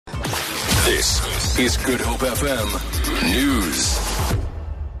This is Good Hope FM News.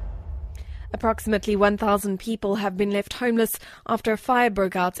 Approximately 1,000 people have been left homeless after a fire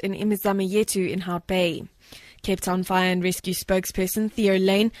broke out in Imizamo Yethu in Hout Bay. Cape Town Fire and Rescue spokesperson Theo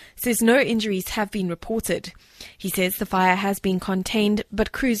Lane says no injuries have been reported. He says the fire has been contained,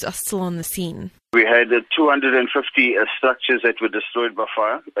 but crews are still on the scene. We had 250 structures that were destroyed by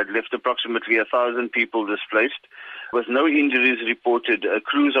fire. It left approximately 1,000 people displaced. With no injuries reported,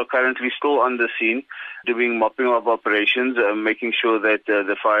 crews are currently still on the scene doing mopping up operations, making sure that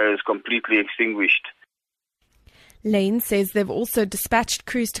the fire is completely extinguished. Lane says they've also dispatched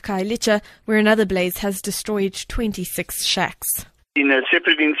crews to Khayelitsha, where another blaze has destroyed 26 shacks. In a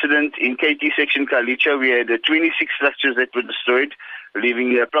separate incident in KT section Khayelitsha, we had 26 structures that were destroyed,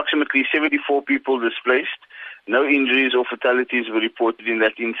 leaving approximately 74 people displaced. No injuries or fatalities were reported in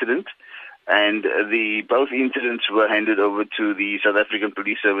that incident, and both incidents were handed over to the South African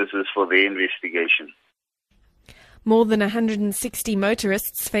Police Services for their investigation. More than 160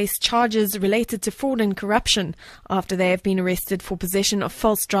 motorists face charges related to fraud and corruption after they have been arrested for possession of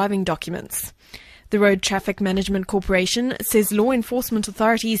false driving documents. The Road Traffic Management Corporation says law enforcement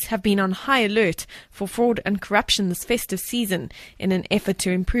authorities have been on high alert for fraud and corruption this festive season in an effort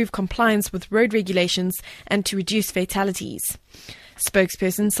to improve compliance with road regulations and to reduce fatalities.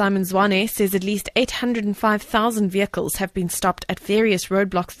 Spokesperson Simon Zwane says at least 805,000 vehicles have been stopped at various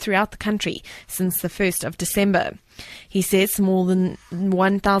roadblocks throughout the country since the 1st of December. He says more than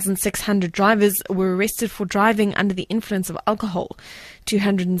 1,600 drivers were arrested for driving under the influence of alcohol,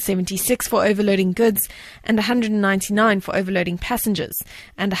 276 for overloading goods, and 199 for overloading passengers,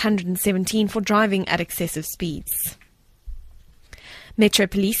 and 117 for driving at excessive speeds. Metro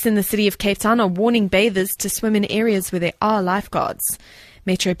Police in the city of Cape Town are warning bathers to swim in areas where there are lifeguards.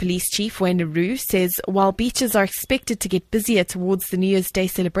 Metro Police Chief Wayne Leroux says while beaches are expected to get busier towards the New Year's Day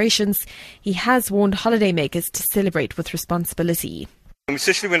celebrations, he has warned holidaymakers to celebrate with responsibility.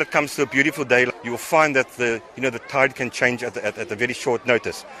 Especially when it comes to a beautiful day, you will find that the tide can change at a very short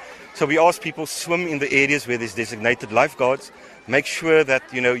notice. So we ask people swim in the areas where there's designated lifeguards. Make sure that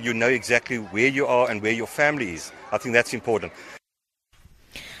you know exactly where you are and where your family is. I think that's important.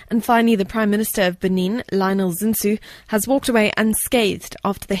 And finally, the Prime Minister of Benin, Lionel Zinsou, has walked away unscathed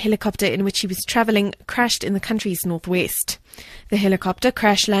after the helicopter in which he was travelling crashed in the country's northwest. The helicopter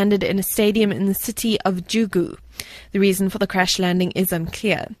crash landed in a stadium in the city of Djougou. The reason for the crash landing is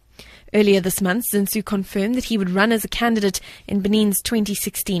unclear. Earlier this month, Zinsou confirmed that he would run as a candidate in Benin's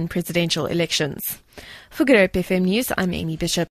 2016 presidential elections. For Good Hope FM News, I'm Amy Bishop.